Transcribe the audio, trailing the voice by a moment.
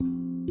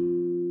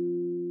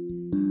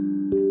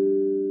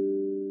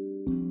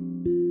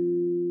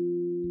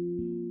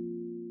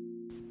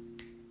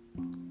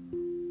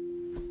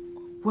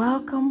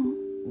Welcome,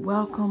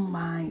 welcome,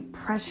 my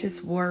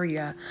precious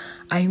warrior.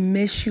 I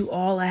miss you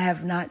all. I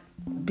have not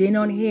been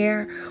on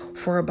here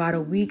for about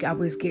a week. I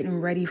was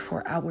getting ready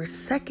for our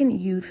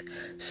second youth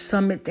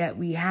summit that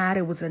we had.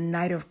 It was a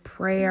night of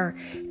prayer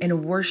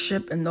and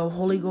worship, and the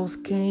Holy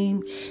Ghost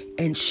came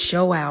and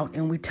show out,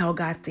 and we tell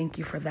God thank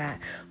you for that.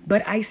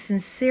 But I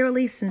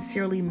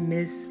sincerely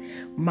miss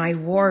my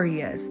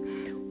warriors.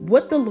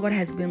 What the Lord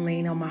has been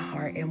laying on my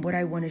heart and what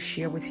I want to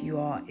share with you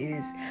all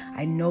is,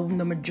 I know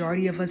the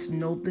majority of us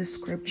know this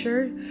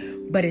scripture,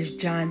 but it's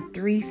John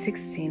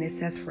 3:16. It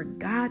says, "For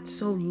God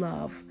so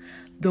loved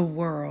the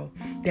world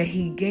that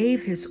he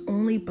gave his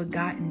only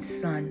begotten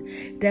Son,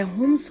 that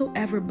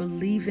whomsoever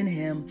believe in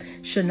him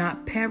should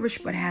not perish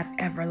but have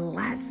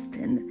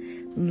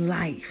everlasting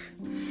life."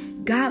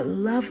 God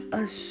loved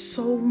us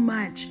so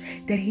much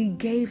that he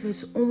gave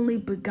his only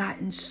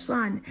begotten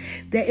Son,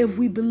 that if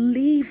we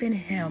believe in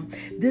him,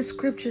 this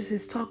scriptures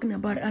is talking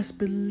about us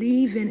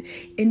believing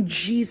in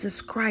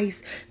Jesus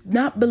Christ,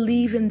 not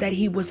believing that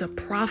he was a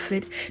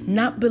prophet,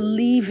 not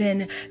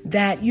believing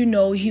that,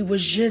 he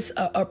was just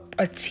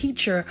a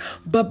teacher,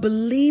 but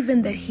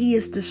believing that he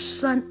is the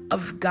Son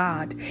of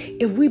God.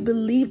 If we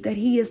believe that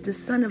he is the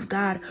Son of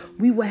God,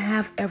 we will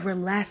have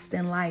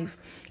everlasting life.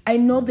 I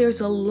know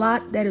there's a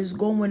lot that is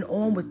going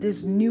on with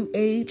this new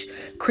age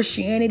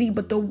Christianity,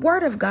 but the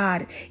word of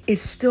God is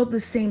still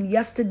the same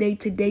yesterday,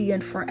 today,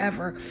 and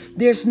forever.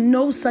 There's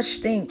no such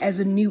thing as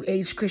a new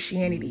age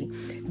Christianity.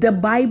 The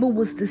Bible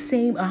was the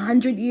same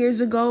 100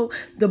 years ago.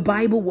 The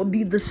Bible will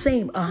be the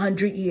same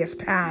 100 years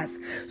past.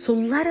 So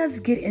let us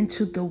get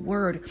into the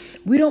word.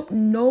 We don't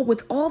know,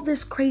 with all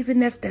this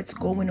craziness that's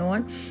going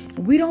on,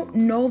 we don't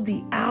know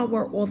the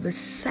hour or the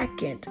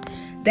second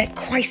that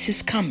Christ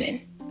is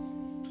coming.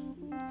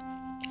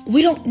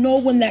 We don't know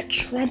when that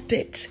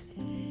trumpet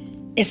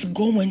is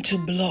going to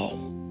blow.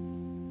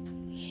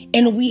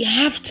 And we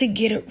have to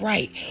get it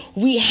right.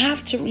 We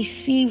have to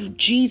receive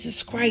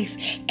Jesus Christ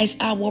as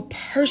our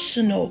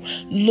personal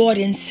Lord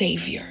and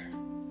Savior.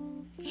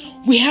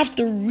 We have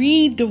to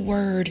read the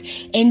word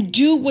and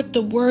do what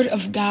the word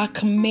of God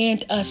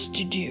commands us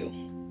to do.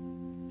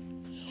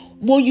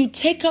 When you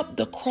take up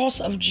the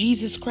cross of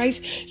Jesus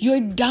Christ,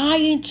 you're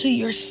dying to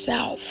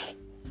yourself.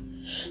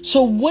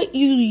 So what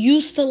you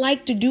used to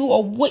like to do,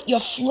 or what your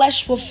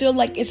flesh will feel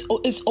like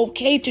it's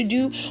okay to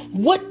do,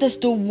 what does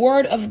the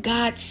word of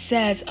God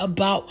says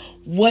about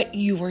what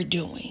you are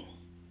doing?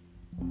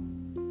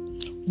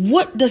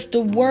 What does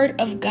the word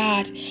of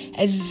God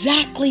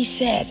exactly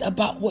says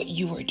about what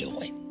you are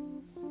doing?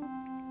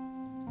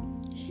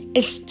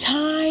 It's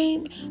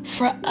time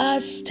for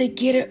us to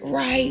get it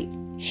right.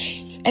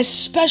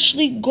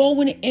 Especially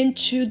going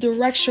into the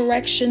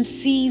resurrection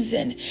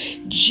season.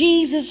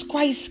 Jesus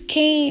Christ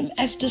came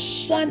as the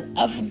Son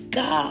of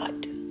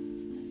God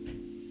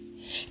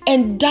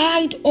and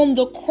died on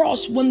the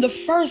cross when the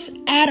first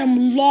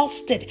Adam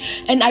lost it.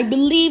 And I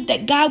believe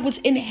that God was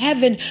in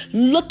heaven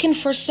looking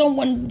for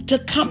someone to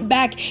come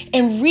back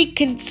and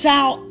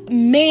reconcile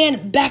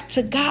man back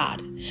to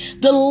God.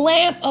 The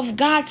Lamb of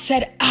God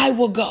said, "I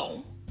will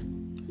go.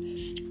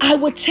 I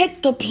will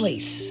take the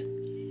place.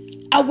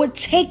 I would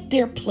take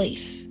their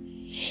place."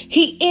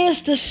 He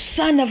is the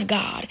Son of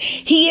God.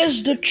 He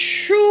is the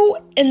true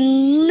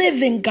and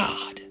living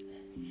God.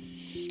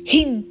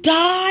 He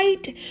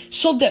died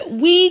so that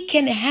we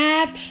can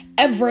have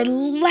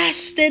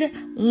everlasting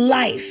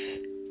life.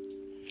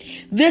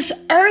 This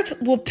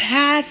earth will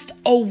pass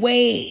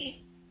away,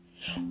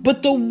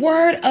 but the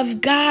word of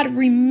God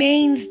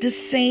remains the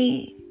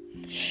same.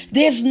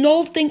 There's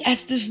no thing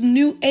as this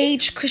new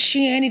age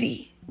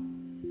Christianity.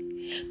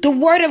 The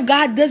word of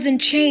God doesn't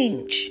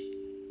change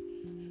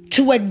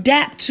to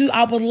adapt to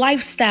our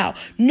lifestyle.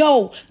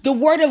 No, the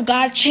word of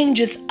God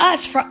changes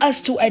us for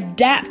us to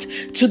adapt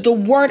to the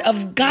word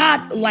of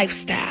God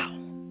lifestyle.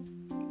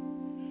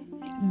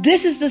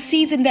 This is the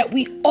season that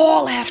we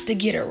all have to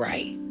get it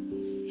right.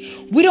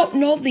 We don't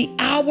know the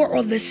hour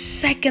or the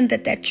second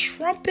that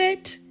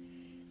trumpet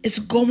is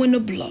going to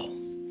blow.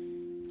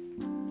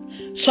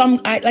 So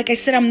like I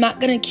said, I'm not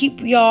going to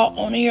keep y'all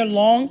on here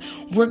long.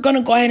 We're going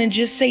to go ahead and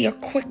just say a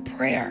quick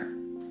prayer.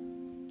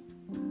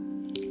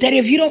 That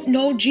if you don't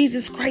know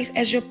Jesus Christ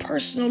as your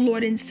personal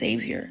Lord and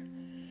Savior,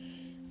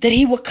 that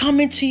he will come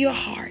into your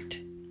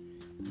heart.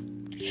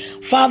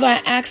 Father,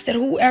 I ask that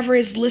whoever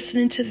is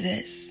listening to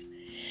this,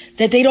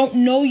 that they don't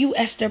know you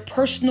as their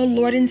personal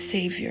Lord and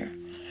Savior,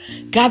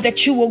 God,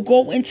 that you will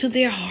go into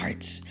their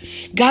hearts.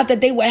 God,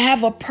 that they will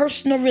have a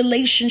personal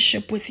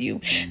relationship with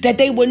you. That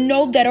they will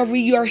know that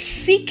you're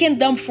seeking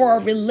them for a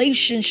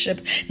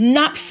relationship,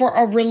 not for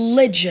a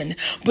religion,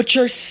 but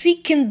you're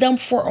seeking them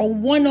for a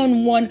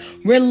one-on-one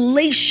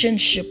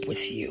relationship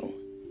with you.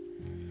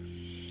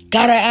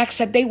 God, I ask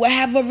that they will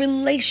have a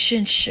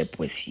relationship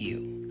with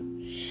you.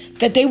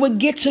 That they would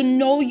get to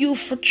know you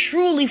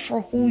truly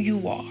for who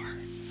you are.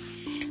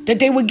 That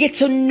they would get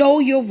to know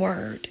your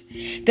word.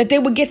 That they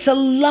would get to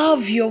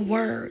love your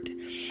word.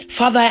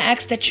 Father, I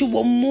ask that you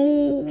will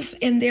move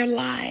in their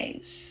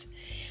lives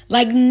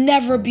like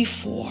never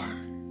before.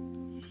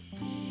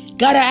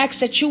 God, I ask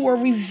that you will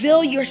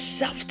reveal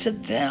yourself to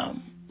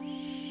them.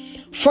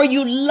 For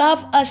you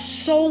love us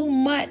so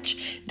much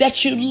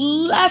that you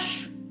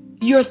left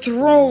your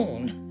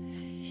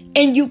throne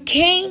and you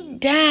came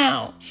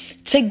down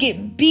to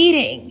get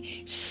beating,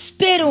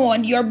 spit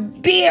on, your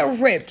beard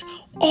ripped,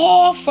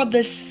 all for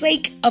the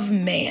sake of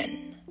man.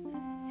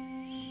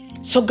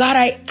 So God,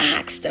 I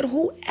ask that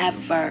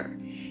whoever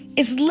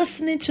is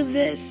listening to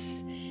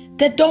this,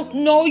 that don't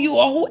know you,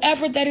 or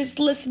whoever that is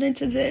listening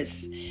to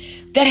this,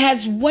 that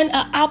has went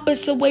an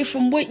opposite way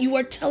from what you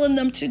are telling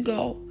them to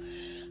go,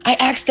 I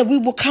ask that we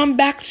will come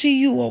back to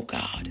you, oh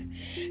God,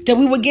 that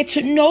we will get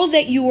to know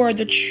that you are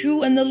the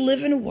true and the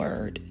living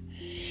word,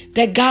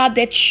 that God,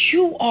 that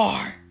you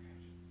are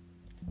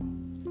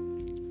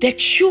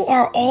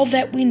all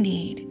that we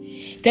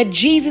need, that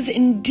Jesus,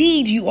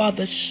 indeed, you are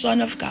the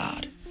Son of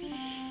God.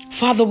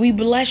 Father, we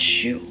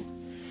bless you.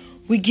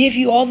 We give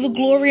you all the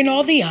glory and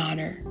all the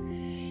honor.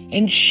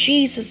 In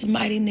Jesus'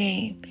 mighty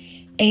name,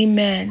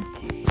 amen.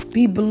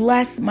 Be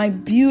blessed, my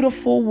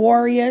beautiful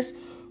warriors.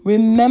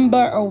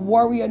 Remember, a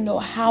warrior know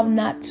how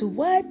not to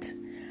what?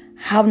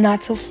 How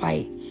not to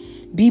fight.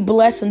 Be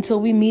blessed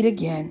until we meet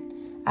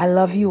again. I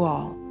love you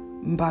all.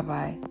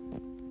 Bye-bye.